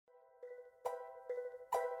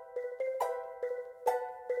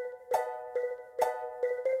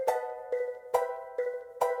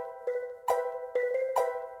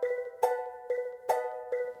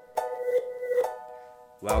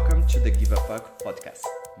Welcome to the Give a Fuck podcast.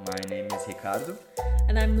 My name is Ricardo.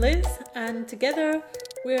 And I'm Liz, and together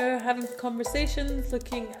we're having conversations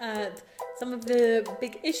looking at some of the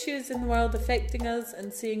big issues in the world affecting us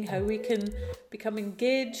and seeing how we can become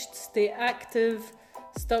engaged, stay active,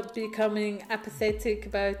 stop becoming apathetic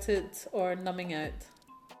about it or numbing out.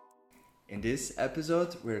 In this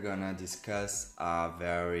episode, we're gonna discuss a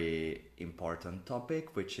very important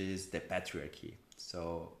topic, which is the patriarchy.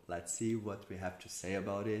 So let's see what we have to say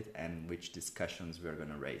about it and which discussions we're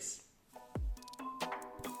gonna raise.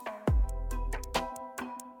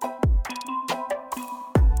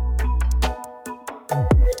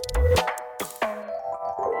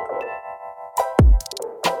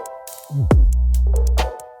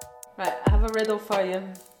 Right, I have a riddle for you.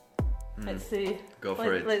 Let's see. Go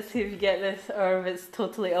for it. Let's see if you get this or if it's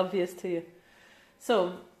totally obvious to you.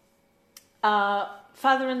 So,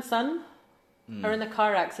 father and son are in a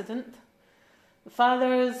car accident. The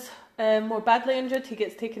father's more badly injured. He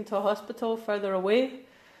gets taken to a hospital further away.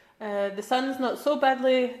 The son's not so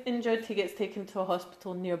badly injured. He gets taken to a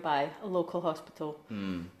hospital nearby, a local hospital.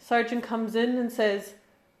 Surgeon comes in and says,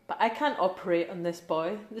 "But I can't operate on this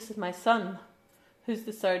boy. This is my son." Who's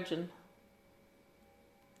the surgeon?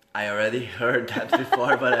 I already heard that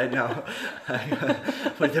before, but I know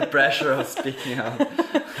with the pressure of speaking out.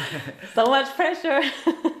 So much pressure.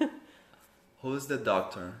 Who's the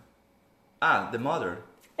doctor? The mother.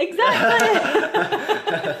 Exactly.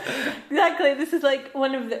 Exactly. This is like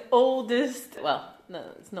one of the oldest, well, no,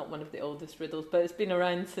 it's not one of the oldest riddles, but it's been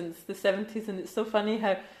around since the 70s, and it's so funny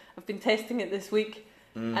how I've been testing it this week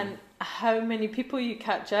and how many people you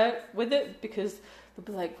catch out with it, because they'll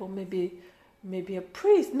be like, well, maybe a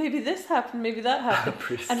priest, maybe this happened, maybe that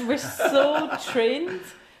happened. And we're so trained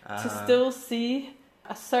to still see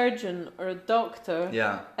a surgeon or a doctor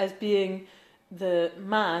as being the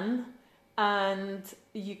man, and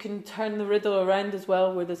you can turn the riddle around as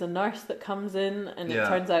well, where there's a nurse that comes in and it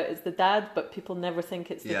turns out it's the dad, but people never think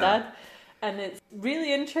it's the dad. And it's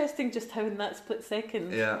really interesting just how in that split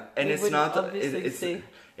second. Yeah, and it's not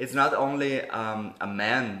only a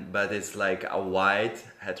man, but it's like a white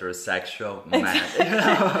heterosexual man.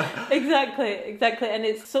 Exactly. And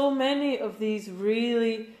it's so many of these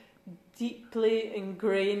really deeply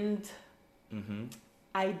ingrained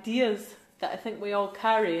ideas that I think we all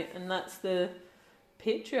carry, and that's the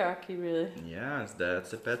patriarchy, really. Yes, that's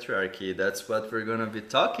the patriarchy. That's what we're going to be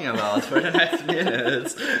talking about for the next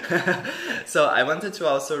minutes. So I wanted to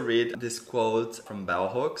also read this quote from Bell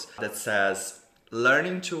Hooks that says,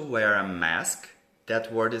 "Learning to wear a mask,"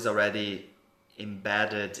 that word is already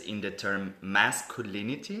embedded in the term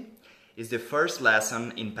masculinity, "is the first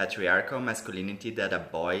lesson in patriarchal masculinity that a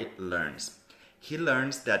boy learns. He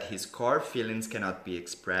learns that his core feelings cannot be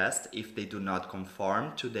expressed if they do not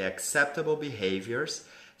conform to the acceptable behaviors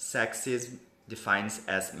sexism defines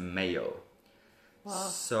as male." Wow.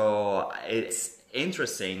 So it's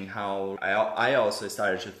interesting how I also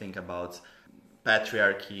started to think about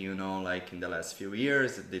patriarchy, like in the last few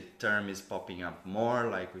years. The term is popping up more,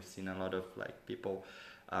 like we've seen a lot of people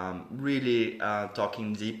really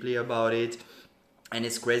talking deeply about it. And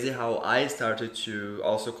it's crazy how I started to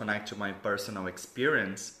also connect to my personal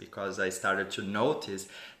experience, because I started to notice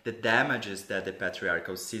the damages that the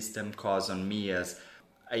patriarchal system caused on me, as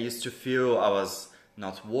I used to feel I was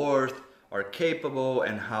not worth or capable,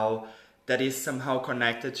 and how that is somehow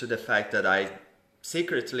connected to the fact that I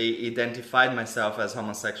secretly identified myself as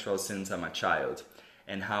homosexual since I'm a child,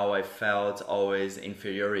 and how I felt always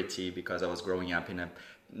inferiority because I was growing up in a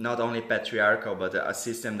not only patriarchal, but a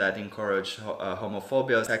system that encouraged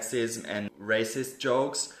homophobia, sexism, and racist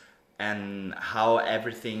jokes, and how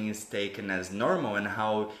everything is taken as normal, and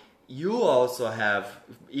how you also have,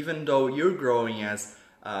 even though you're growing as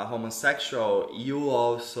homosexual, you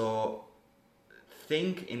also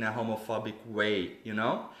think in a homophobic way,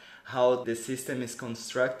 how the system is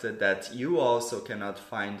constructed, that you also cannot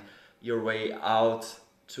find your way out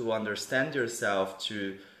to understand yourself,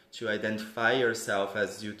 to identify yourself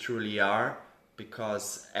as you truly are,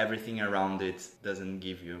 because everything around it doesn't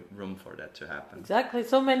give you room for that to happen. Exactly.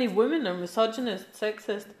 So many women are misogynist,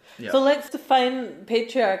 sexist. Yeah. So let's define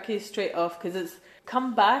patriarchy straight off, because it's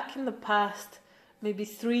come back in the past maybe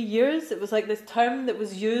 3 years. It was like this term that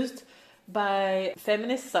was used by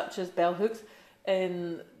feminists such as Bell Hooks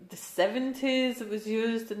in the 70s. It was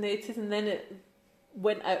used in the 80s, and then it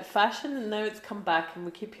went out of fashion, and now it's come back, and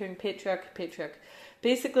we keep hearing patriarchy.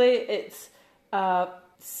 Basically, it's a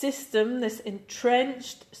system, this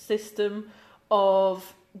entrenched system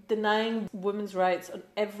of denying women's rights on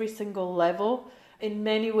every single level in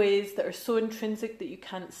many ways that are so intrinsic that you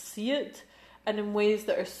can't see it, and in ways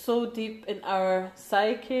that are so deep in our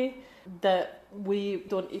psyche that we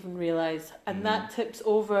don't even realise. And that tips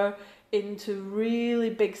over into really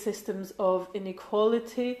big systems of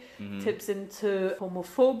inequality, tips into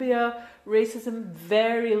homophobia, racism,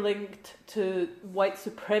 very linked to white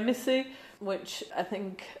supremacy, which I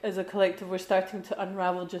think as a collective we're starting to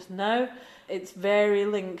unravel just now. It's very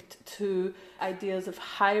linked to ideas of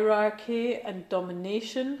hierarchy and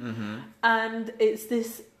domination. And it's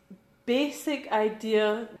this basic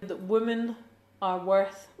idea that women are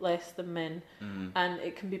worth less than men, and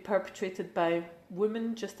it can be perpetrated by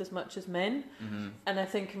women just as much as men. And I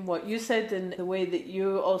think in what you said, in the way that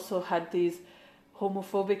you also had these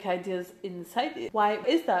homophobic ideas inside it, why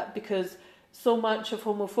is that? Because so much of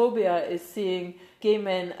homophobia is seeing gay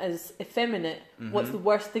men as effeminate. What's the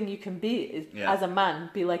worst thing you can be is, as a man,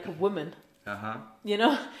 be like a woman. You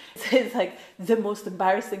know, it's like the most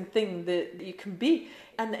embarrassing thing that you can be,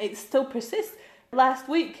 and it still persists. Last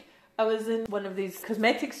week I was in one of these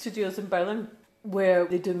cosmetic studios in Berlin where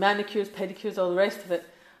they do manicures, pedicures, all the rest of it,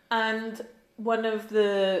 and one of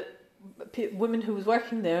the women who was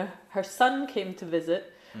working there, her son came to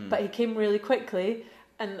visit, but he came really quickly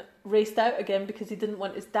and raced out again because he didn't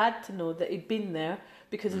want his dad to know that he'd been there,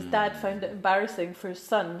 because his dad found it embarrassing for his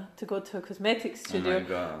son to go to a cosmetic studio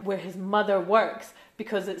where his mother works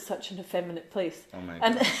because it's such an effeminate place.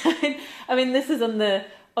 And I mean, this is on the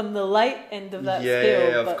light end of that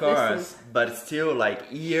scale. Yeah, of course. But still, like,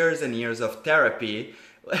 years and years of therapy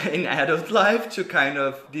in adult life to kind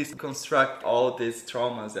of deconstruct all these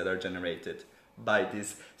traumas that are generated by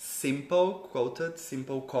these simple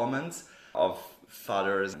comments of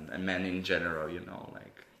fathers and men in general, you know,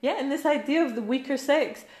 like. Yeah, and this idea of the weaker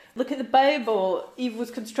sex. Look at the Bible. Eve was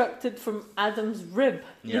constructed from Adam's rib,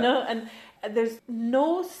 you know, and there's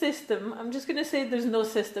no system. I'm just going to say there's no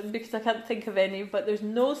system because I can't think of any, but there's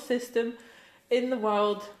no system in the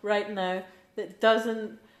world right now that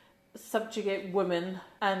doesn't subjugate women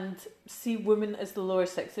and see women as the lower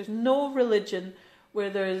sex. There's no religion where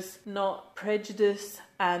there's not prejudice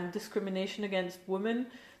and discrimination against women.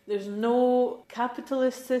 There's no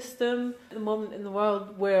capitalist system at the moment in the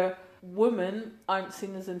world where women aren't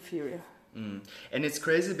seen as inferior. And it's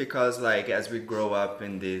crazy because, like, as we grow up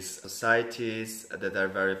in these societies that are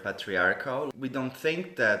very patriarchal, we don't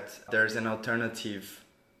think that there's an alternative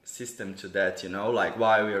system to that, you know, like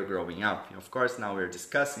while we are growing up. Of course, now we're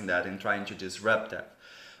discussing that and trying to disrupt that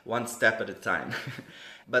one step at a time.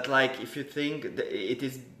 But like, if you think, it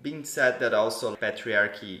is being said that also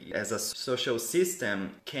patriarchy as a social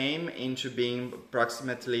system came into being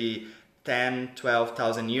approximately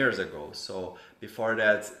 10,000-12,000 years ago. So before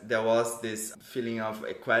that, there was this feeling of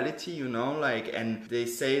equality, you know, like, and they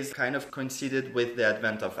say it's kind of coincided with the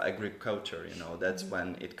advent of agriculture, you know, that's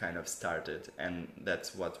when it kind of started. And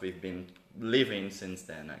that's what we've been living since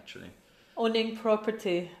then, actually. Owning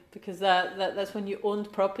property, because that's when you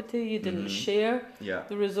owned property. You didn't share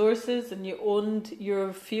the resources, and you owned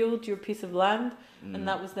your field, your piece of land, and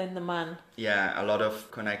that was then the man. Yeah, a lot of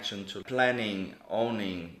connection to planning,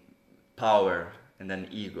 owning, power, and then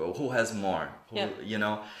ego. Who has more? You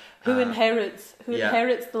know? Who inherits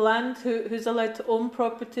the land? Who's allowed to own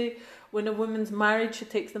property? When a woman's married, she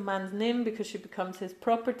takes the man's name because she becomes his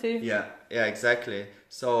property. Yeah, exactly.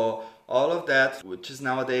 So all of that, which is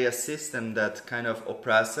nowadays a system that kind of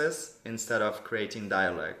oppresses instead of creating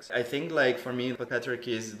dialogues. I think, like, for me, patriarchy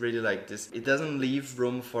is really like this. It doesn't leave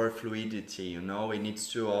room for fluidity, you know? It needs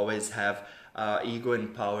to always have ego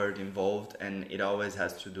and power involved, and it always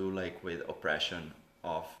has to do, like, with oppression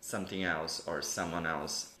of something else or someone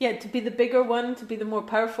else. Yeah, to be the bigger one, to be the more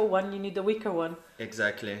powerful one, you need a weaker one.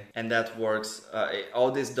 Exactly. And that works. All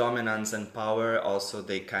this dominance and power also,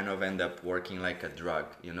 they kind of end up working like a drug,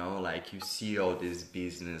 you know, like you see all these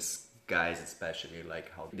business guys, especially,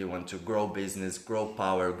 like how they want to grow business, grow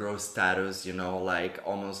power, grow status, you know, like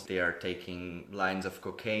almost they are taking lines of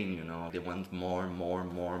cocaine, you know, they want more.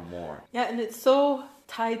 Yeah, and it's so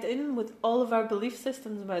tied in with all of our belief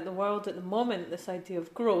systems about the world at the moment, this idea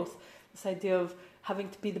of growth, this idea of having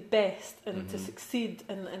to be the best and to succeed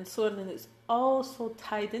and so on, and it's all so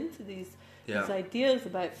tied into these ideas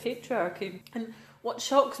about patriarchy. And what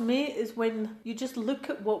shocks me is when you just look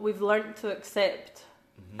at what we've learned to accept.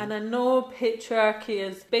 And I know patriarchy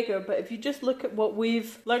is bigger, but if you just look at what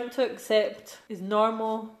we've learned to accept is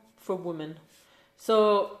normal for women.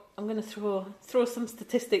 So I'm going to throw some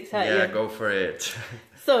statistics at you. Yeah, go for it.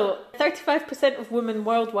 So 35% of women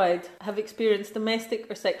worldwide have experienced domestic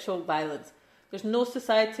or sexual violence. There's no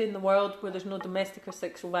society in the world where there's no domestic or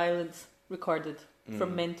sexual violence recorded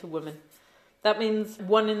from men to women. That means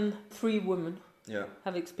 1 in 3 women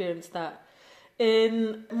have experienced that.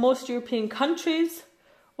 In most European countries,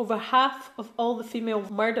 over half of all the female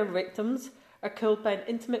murder victims are killed by an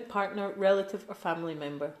intimate partner, relative or family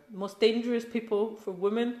member. The most dangerous people for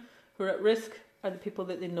women who are at risk are the people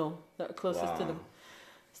that they know, that are closest to them.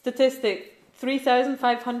 Statistic,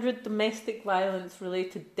 3,500 domestic violence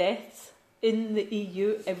related deaths in the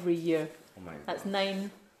EU every year. Oh my God. That's 9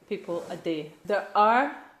 people a day. There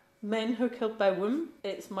are men who are killed by women.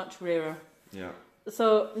 It's much rarer. Yeah.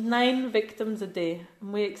 So 9 victims a day,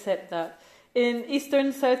 and we accept that. In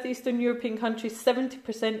Eastern, Southeastern European countries,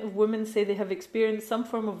 70% of women say they have experienced some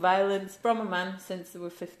form of violence from a man since they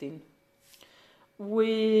were 15.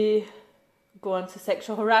 We go on to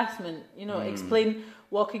sexual harassment, explain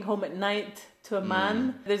walking home at night to a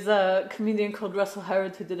man. There's a comedian called Russell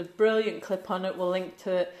Howard who did a brilliant clip on it. We'll link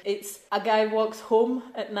to it. It's a guy walks home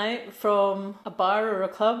at night from a bar or a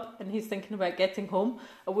club and he's thinking about getting home.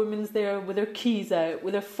 A woman's there with her keys out,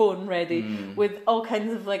 with her phone ready, with all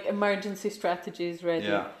kinds of emergency strategies ready.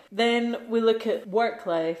 Yeah. Then we look at work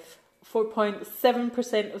life.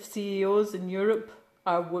 4.7% of CEOs in Europe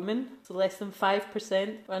are women, so less than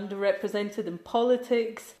 5%, underrepresented in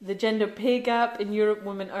politics. The gender pay gap in Europe,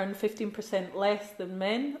 women earn 15% less than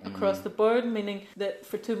men across the board, meaning that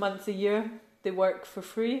for 2 months a year they work for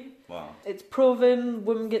free. Wow. It's proven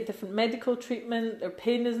women get different medical treatment, their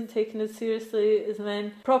pain isn't taken as seriously as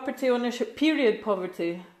men. Property ownership, period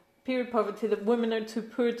poverty, that women are too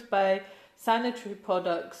poor to buy sanitary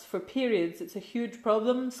products for periods. It's a huge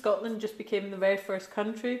problem. Scotland just became the very first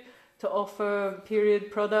country to offer period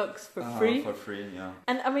products for free. For free, yeah.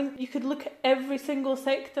 And I mean, you could look at every single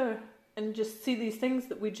sector and just see these things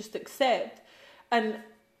that we just accept. And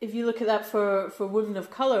if you look at that for women of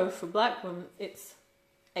colour, for black women, it's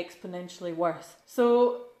exponentially worse.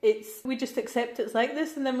 So we just accept it's like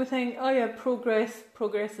this, and then we think, oh yeah,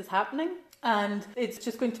 progress is happening. And it's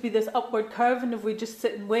just going to be this upward curve, and if we just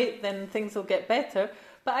sit and wait, then things will get better.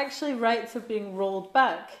 But actually, rights are being rolled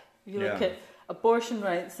back. If you look at abortion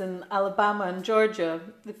rights in Alabama and Georgia,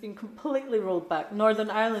 they've been completely rolled back. Northern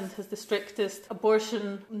Ireland has the strictest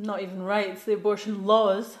abortion, not even rights, the abortion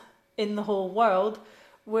laws in the whole world,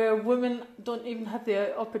 where women don't even have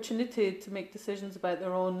the opportunity to make decisions about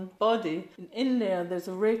their own body. In India, there's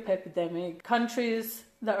a rape epidemic. Countries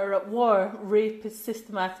that are at war, rape is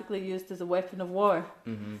systematically used as a weapon of war.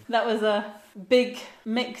 That was a big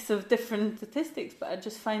mix of different statistics, but I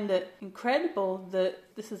just find it incredible that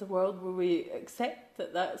this is a world where we accept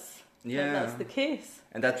that that's the case.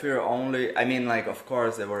 And that we're only, of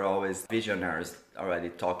course, there were always visionaries already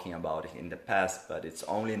talking about it in the past, but it's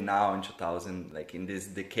only now in 2000, in this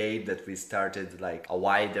decade, that we started a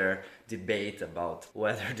wider debate about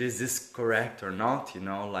whether this is correct or not,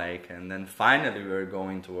 and then finally we're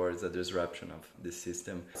going towards a disruption of the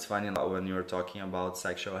system. It's funny, when you were talking about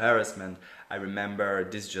sexual harassment, I remember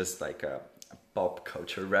this just a pop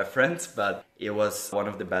culture reference, but it was one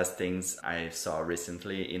of the best things I saw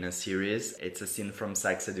recently in a series. It's a scene from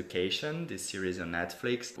Sex Education, this series on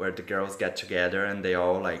Netflix, where the girls get together and they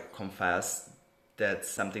all confess that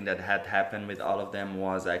something that had happened with all of them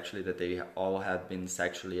was actually that they all had been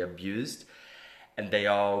sexually abused. And they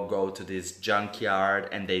all go to this junkyard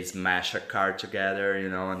and they smash a car together,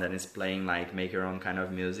 and then it's playing Make Your Own Kind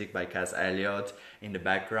of Music by Cass Elliot in the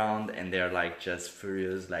background, and they're just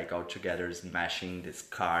furious, all together smashing this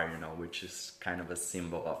car, which is kind of a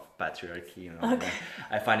symbol of patriarchy, Okay.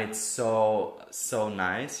 I find it so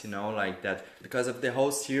nice, that because of the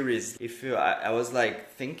whole series. I was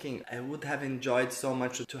thinking I would have enjoyed so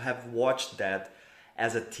much to have watched that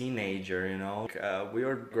as a teenager, we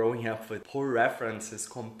were growing up with poor references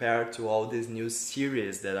compared to all these new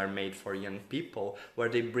series that are made for young people, where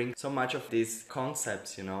they bring so much of these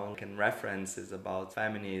concepts, and references about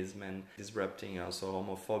feminism and disrupting also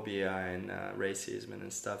homophobia and racism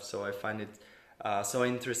and stuff. So I find it so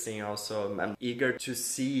interesting. Also, I'm eager to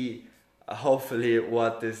see hopefully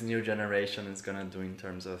what this new generation is gonna do in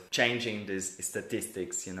terms of changing these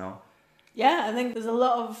statistics, Yeah, I think there's a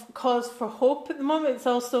lot of cause for hope at the moment. It's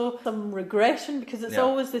also some regression, because it's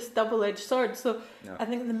always this double-edged sword. So I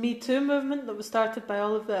think the Me Too movement that was started by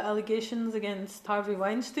all of the allegations against Harvey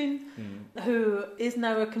Weinstein, who is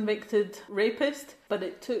now a convicted rapist, but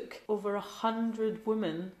it took over 100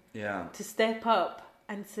 women to step up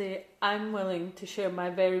and say, I'm willing to share my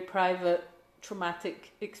very private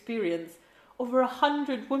traumatic experience. Over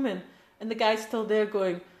 100 women. And the guy's still there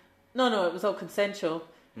going, no, it was all consensual.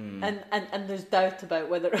 And there's doubt about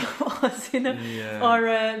whether it was,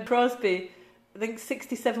 Or Crosby, I think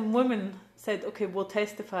 67 women said, okay, we'll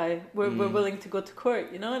testify, we're willing to go to court,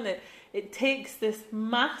 and it takes this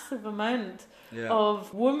massive amount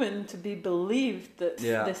of women to be believed that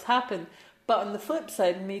this happened. But on the flip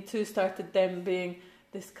side, Me Too started them being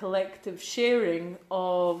this collective sharing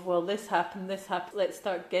of, well, this happened, let's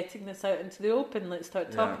start getting this out into the open, let's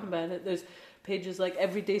start talking about it. There's pages like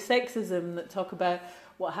Everyday Sexism that talk about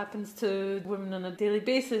what happens to women on a daily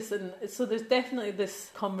basis, and so there's definitely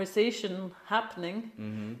this conversation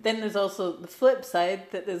happening. Then there's also the flip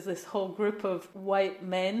side, that there's this whole group of white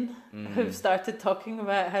men who've started talking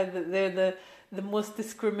about how that they're the most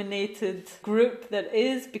discriminated group that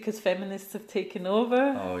is, because feminists have taken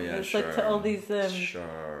over. Oh yeah, it's sure. like all these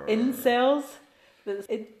incels.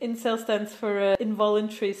 Incel stands for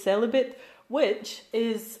involuntary celibate, which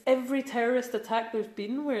is every terrorist attack there's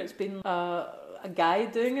been where it's been a guy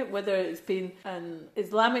doing it, whether it's been an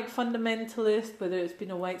Islamic fundamentalist, whether it's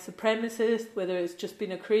been a white supremacist, whether it's just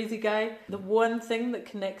been a crazy guy. The one thing that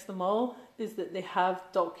connects them all is that they have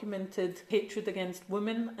documented hatred against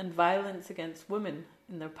women and violence against women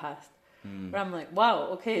in their past. Where I'm like, wow,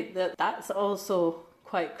 okay, that's also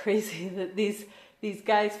quite crazy that these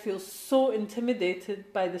guys feel so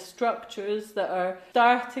intimidated by the structures that are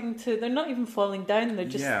starting to, they're not even falling down, they're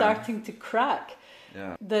just starting to crack.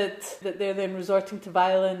 Yeah. That they're then resorting to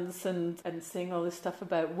violence and saying all this stuff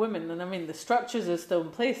about women. And I mean, the structures are still in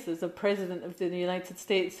place. There's a president of the United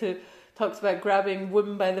States who talks about grabbing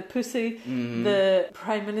women by the pussy. The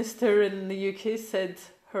Prime Minister in the UK said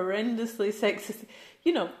horrendously sexist.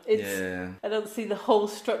 You know, it's I don't see the whole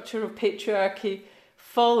structure of patriarchy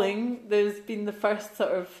falling. There's been the first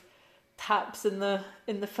sort of taps in the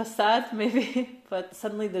facade maybe, but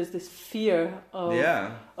suddenly there's this fear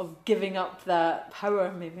of giving up that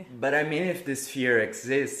power maybe. But I mean, if this fear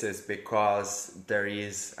exists, it's because there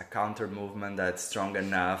is a counter movement that's strong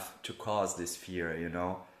enough to cause this fear, you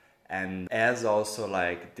know. And as also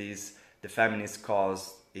like this, the feminist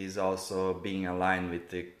cause is also being aligned with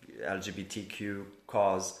the LGBTQ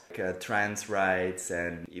cause, like, trans rights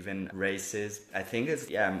and even races. I think it's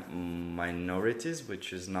minorities,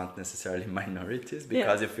 which is not necessarily minorities,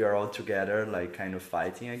 because if we're all together like kind of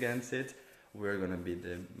fighting against it, we're gonna be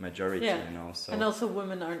the majority, you know. So. And also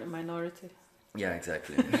women aren't a minority. Yeah,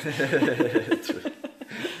 exactly. True.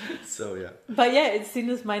 So yeah. But yeah, it's seen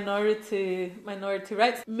as minority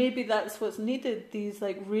rights. Maybe that's what's needed, these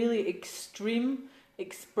like really extreme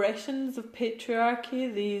expressions of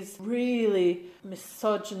patriarchy, these really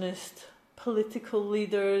misogynist political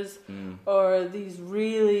leaders, or these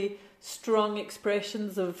really strong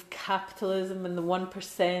expressions of capitalism and the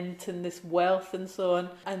 1% and this wealth and so on,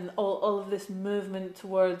 and all of this movement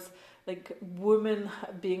towards like women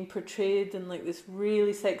being portrayed in like this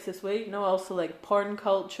really sexist way, you know, also like porn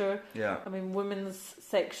culture. Yeah. I mean, women's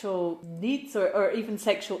sexual needs or even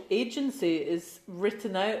sexual agency is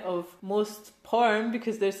written out of most porn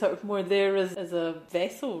because they're sort of more there as a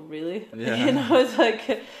vessel, really. Yeah. You know, it's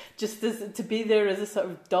like just as to be there as a sort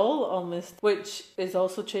of doll almost, which is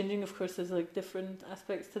also changing, of course. There's like different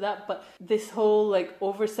aspects to that, but this whole like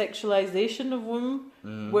over-sexualization of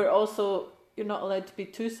women, where also you're not allowed to be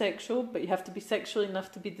too sexual, but you have to be sexual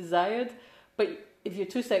enough to be desired. But if you're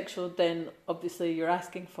too sexual, then obviously you're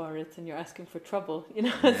asking for it and you're asking for trouble. You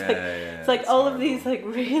know, it's like all horrible. Of these like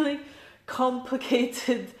really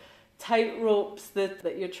complicated tightropes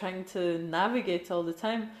that you're trying to navigate all the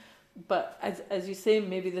time. But as you say,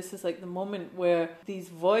 maybe this is like the moment where these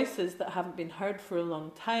voices that haven't been heard for a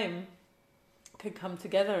long time could come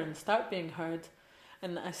together and start being heard.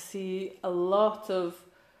 And I see a lot of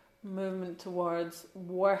movement towards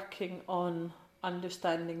working on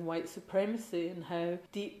understanding white supremacy and how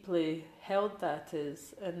deeply held that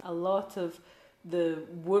is, and a lot of the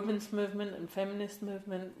women's movement and feminist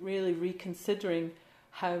movement really reconsidering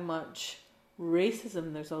how much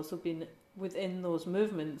racism there's also been within those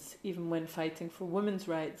movements, even when fighting for women's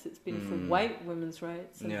rights. It's been for white women's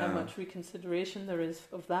rights, and how much reconsideration there is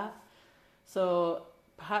of that. So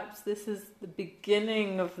perhaps this is the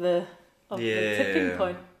beginning of the tipping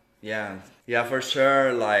point. Yeah, for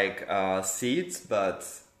sure, like seeds, but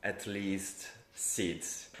at least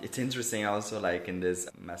seeds. It's interesting also, like in this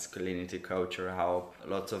masculinity culture, how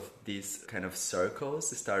lots of these kind of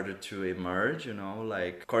circles started to emerge, you know,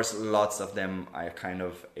 like, of course, lots of them are kind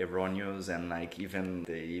of erroneous and like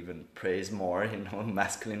they even praise more, you know,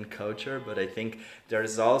 masculine culture. But I think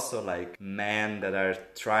there's also like men that are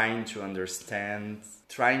trying to understand,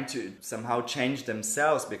 trying to somehow change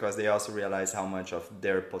themselves, because they also realize how much of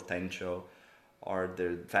their potential or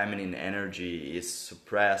their feminine energy is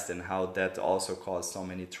suppressed, and how that also caused so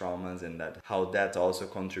many traumas, and that how that also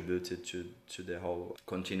contributed to the whole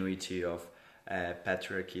continuity of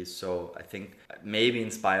patriarchy. So I think maybe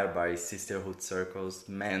inspired by sisterhood circles,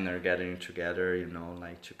 men are gathering together, you know,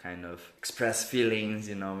 like to kind of express feelings,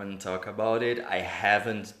 you know, and talk about it. I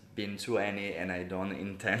haven't been to any, and I don't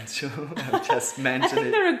intend to. I've just I mentioned think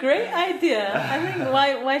it. they're a great idea. I think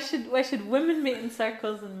why should women meet in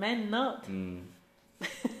circles and men not?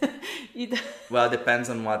 Well, it depends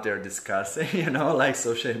on what they're discussing, like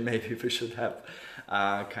social. Maybe we should have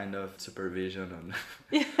kind of supervision on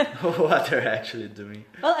what they're actually doing.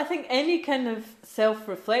 Well, I think any kind of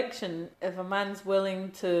self-reflection, if a man's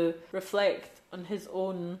willing to reflect on his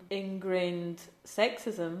own ingrained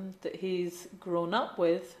sexism that he's grown up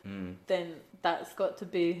with, then that's got to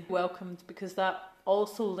be welcomed, because that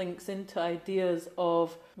also links into ideas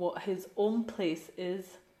of what his own place is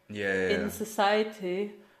in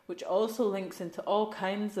society, which also links into all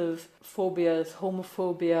kinds of phobias,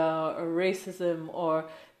 homophobia or racism, or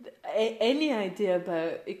any idea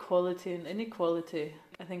about equality and inequality.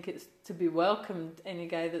 I think it's to be welcomed, any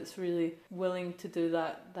guy that's really willing to do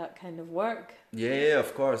that kind of work. Yeah,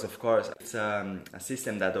 of course. It's a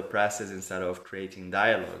system that oppresses instead of creating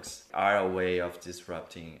dialogues are a way of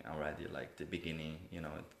disrupting already, like the beginning, it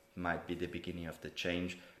might be the beginning of the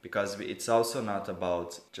change, because it's also not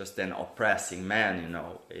about just then oppressing men,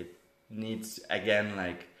 it needs, again,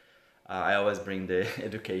 like I always bring the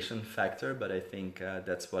education factor, but I think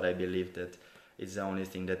that's what I believe that is the only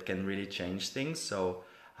thing that can really change things. So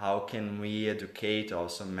how can we educate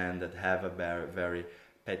also men that have a very, very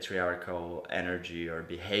patriarchal energy or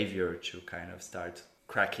behavior to kind of start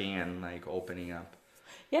cracking and like opening up?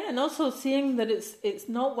 Yeah, and also seeing that it's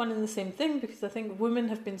not one and the same thing, because I think women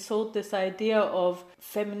have been sold this idea of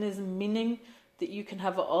feminism meaning that you can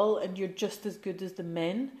have it all and you're just as good as the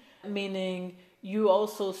men, meaning you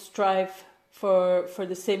also strive for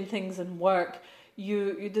the same things in work.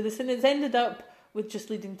 You do this, and it's ended up with just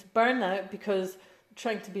leading to burnout, because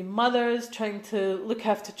trying to be mothers, trying to look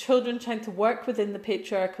after children, trying to work within the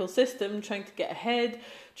patriarchal system, trying to get ahead,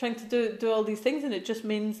 trying to do all these things, and it just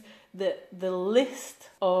means that the list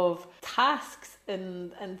of tasks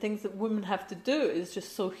and things that women have to do is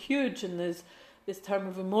just so huge, and there's this term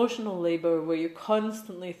of emotional labour where you're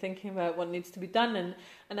constantly thinking about what needs to be done,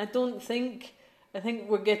 and I think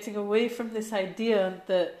we're getting away from this idea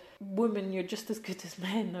that women, you're just as good as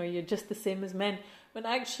men, or you're just the same as men, when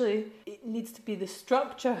actually it needs to be, the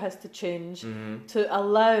structure has to change to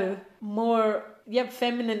allow more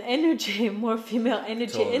feminine energy, more female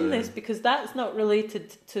energy in this, because that's not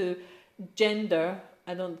related to gender.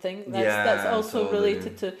 I don't think that's also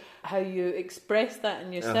related to how you express that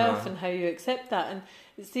in yourself and how you accept that. And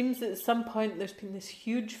it seems that at some point there's been this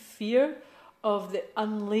huge fear of the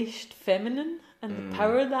unleashed feminine and the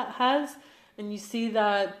power that has. And you see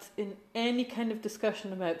that in any kind of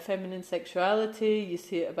discussion about feminine sexuality, you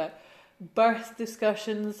see it about birth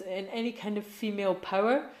discussions, in any kind of female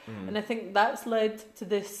power. And I think that's led to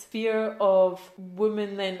this fear of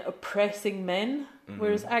women then oppressing men,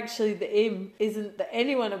 whereas actually the aim isn't that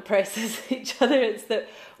anyone oppresses each other, it's that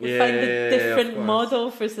we find a different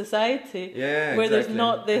model for society where there's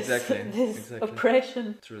not this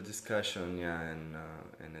oppression. Through discussion,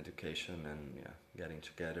 and education, and getting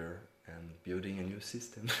together and building a new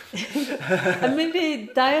system. And maybe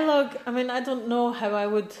dialogue. I mean, I don't know how I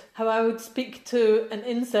would speak to an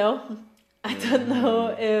incel. I don't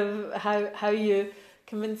know if how you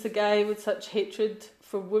convince a guy with such hatred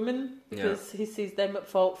for women, because he sees them at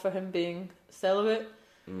fault for him being celibate,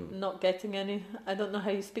 not getting any. I don't know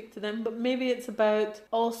how you speak to them, but maybe it's about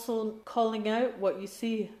also calling out what you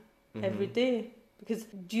see every day. Because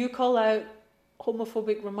do you call out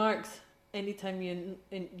homophobic remarks anytime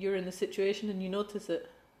you're in a situation and you notice it?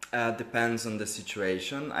 Depends on the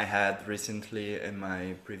situation. I had recently in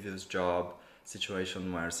my previous job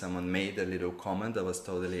situation where someone made a little comment that was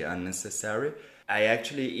totally unnecessary. I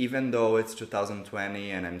actually, even though it's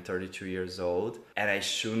 2020 and I'm 32 years old, and I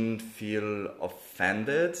shouldn't feel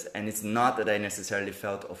offended, and it's not that I necessarily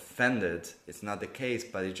felt offended, it's not the case,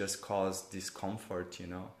 but it just caused discomfort,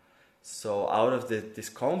 So out of the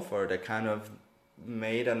discomfort, I kind of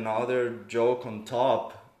made another joke on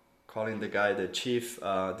top, calling the guy the chief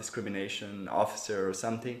discrimination officer or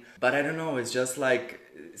something. But I don't know, it's just like,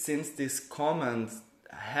 since this comment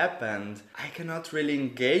happened, I cannot really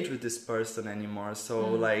engage with this person anymore.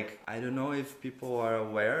 So I don't know if people are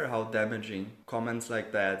aware how damaging comments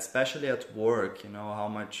like that, especially at work, how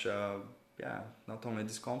much not only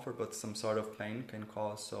discomfort but some sort of pain can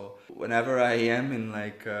cause. So whenever I am in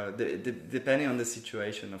depending on the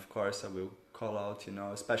situation, of course I will call out,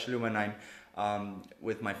 especially when I'm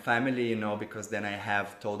with my family, because then I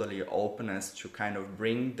have totally openness to kind of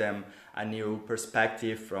bring them a new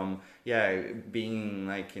perspective from being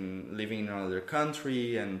living in another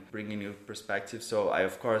country and bringing new perspective. So I,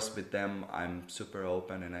 of course, with them I'm super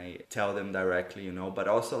open and I tell them directly, but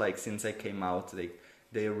also since I came out,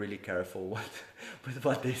 they're really careful with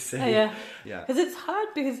what they say. Yeah. Because it's hard,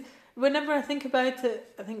 because whenever I think about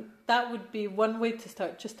it, I think that would be one way to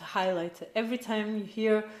start, just to highlight it. Every time you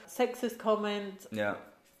hear sexist comment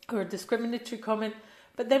or discriminatory comment,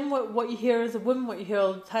 but then what you hear as a woman, what you hear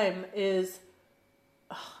all the time is,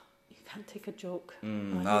 oh, you can't take a joke.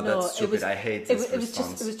 That's stupid. I hate this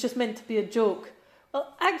response. It was just meant to be a joke.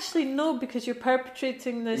 Well, actually, no, because you're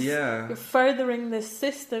perpetrating this, you're furthering this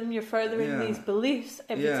system, you're furthering these beliefs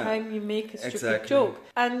every time you make a stupid joke.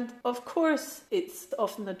 And of course, it's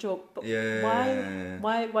often a joke, but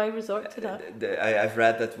why resort to that? I've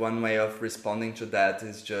read that one way of responding to that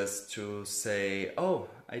is just to say, oh,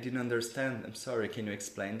 I didn't understand. I'm sorry. Can you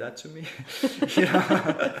explain that to me?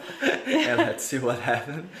 And let's see what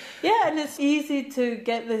happens. Yeah, and it's easy to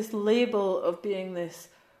get this label of being this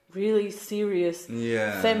really serious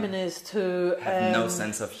feminist who have no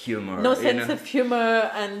sense of humor. Of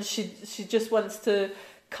humor, and she just wants to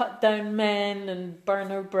cut down men and burn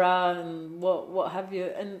her bra and what have you.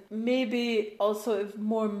 And maybe also if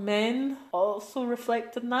more men also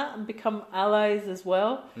reflect on that and become allies as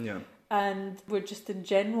well. Yeah. And we're just in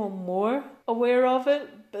general more aware of it.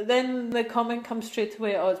 But then the comment comes straight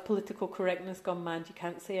away, oh, it's political correctness gone mad. You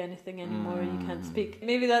can't say anything anymore. You can't speak.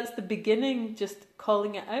 Maybe that's the beginning, just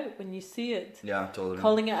calling it out when you see it. Yeah, totally.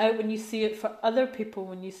 Calling it out when you see it for other people,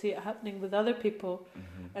 when you see it happening with other people.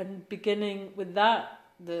 And beginning with that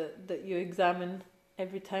you examine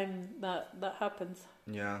every time that happens.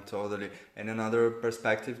 Yeah, totally. And another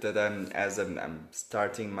perspective that I'm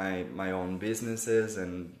starting my own businesses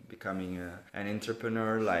and becoming an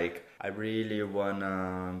entrepreneur, like I really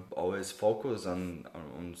wanna always focus on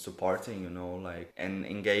supporting, and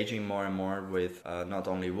engaging more and more with not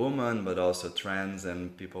only women but also trans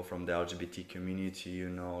and people from the LGBT community,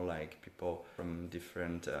 like people from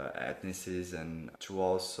different ethnicities, and to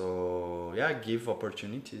also give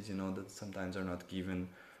opportunities, that sometimes are not given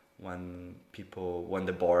when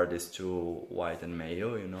the board is too white and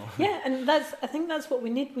male, Yeah, and I think that's what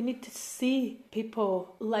we need. We need to see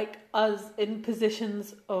people like us in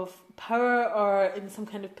positions of power or in some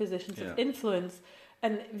kind of positions of influence.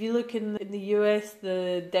 And if you look in the US,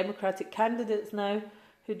 the Democratic candidates now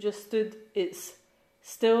who just stood, it's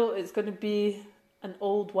going to be an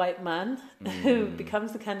old white man who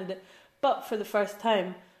becomes the candidate. But for the first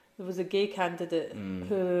time, there was a gay candidate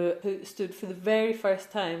who stood for the very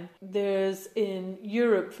first time. There's in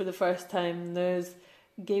Europe for the first time, there's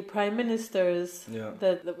gay prime ministers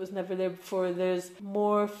that was never there before. There's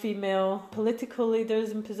more female political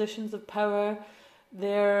leaders in positions of power.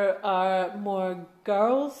 There are more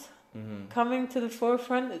girls coming to the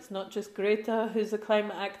forefront. It's not just Greta who's a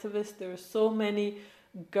climate activist. There are so many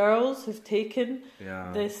girls who've taken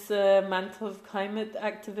this mantle of climate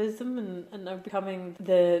activism and are becoming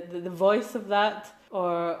the voice of that.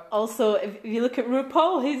 Or also, if you look at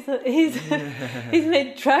RuPaul, he's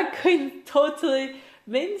made drag queen totally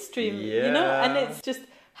mainstream, and it's just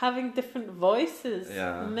having different voices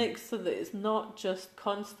mixed so that it's not just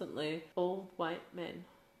constantly old white men.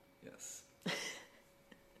 Yes.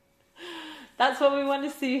 That's what we want to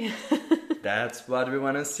see. That's what we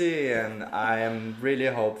want to see, and I am really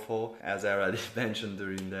hopeful, as I already mentioned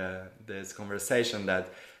during this conversation, that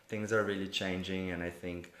things are really changing, and I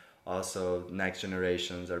think also next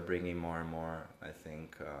generations are bringing more and more, I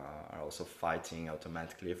think, are also fighting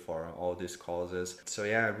automatically for all these causes. So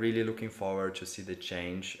really looking forward to see the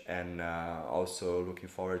change, and also looking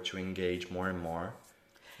forward to engage more and more.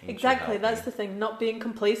 Exactly, that's the thing, not being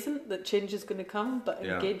complacent that change is going to come, but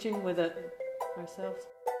engaging with it ourselves.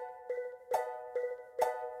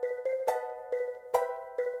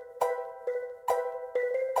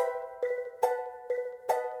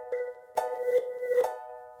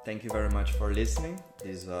 Thank you very much for listening.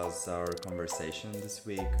 This was our conversation this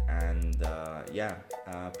week, and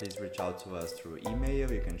please reach out to us through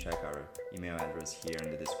email. You can check our email address here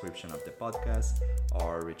in the description of the podcast,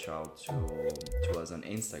 or reach out to us on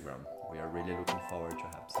Instagram. We are really looking forward to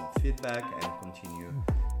have some feedback and continue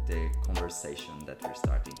the conversation that we're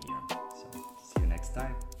starting here. So see you next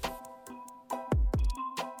time.